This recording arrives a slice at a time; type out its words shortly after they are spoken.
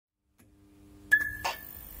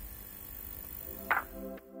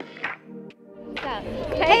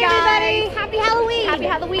Happy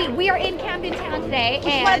Halloween. We are in Camden Town today.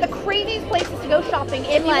 Which is one of the craziest places to go shopping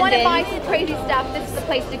in London. If you want to buy some crazy stuff, this is the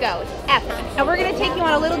place to go. It's epic. And we're going to take you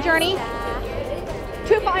on a little journey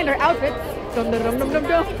to find our outfits. Dum, dum, dum, dum, dum,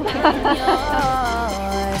 dum.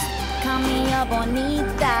 Call me a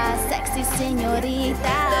bonita, sexy señorita.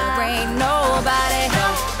 There ain't nobody,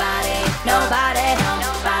 nobody, nobody,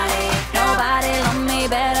 nobody, nobody love me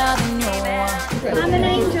better than you. I'm an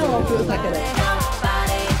angel.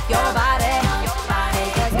 Nobody, your body,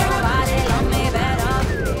 cause nobody love me better.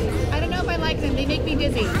 I don't know if I like them. They make me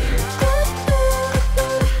dizzy.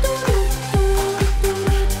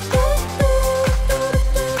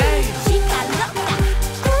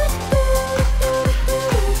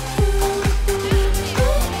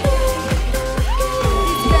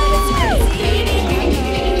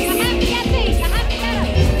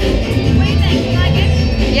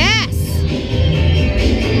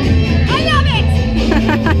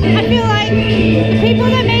 I feel like people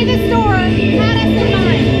that made this store had us in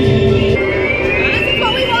mind. This is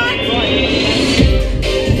what we want.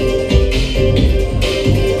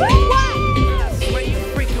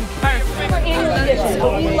 For annual edition,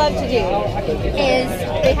 what we love to do is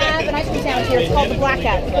they have an ice cream sandwich here. It's called the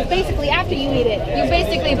blackout because basically after you eat it, You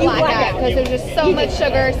basically black out because there's just so much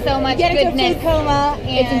sugar, so much get into a goodness. food coma.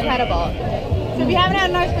 It's incredible. So if you haven't had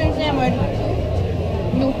an ice cream sandwich,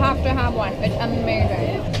 You have to have one. It's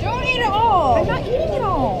amazing. don't eat it all. I'm not eating it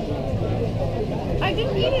all. I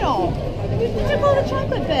didn't eat it all. You took all the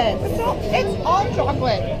chocolate bits. It's all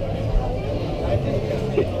chocolate.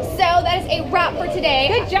 So that is a wrap for today.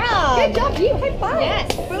 Good job. Good job, you. High five.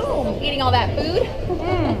 Yes. Boom. Eating all that food.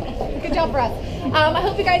 Good job for us. I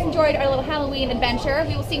hope you guys enjoyed our little Halloween adventure.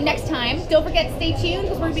 We will see you next time. Don't forget to stay tuned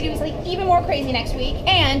because we're going to be doing something even more crazy next week.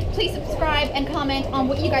 And please subscribe and comment on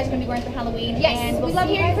what you guys are going to be wearing for Halloween. Yes, And we love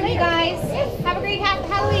hearing from you guys. Have a great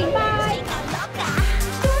Halloween. Bye.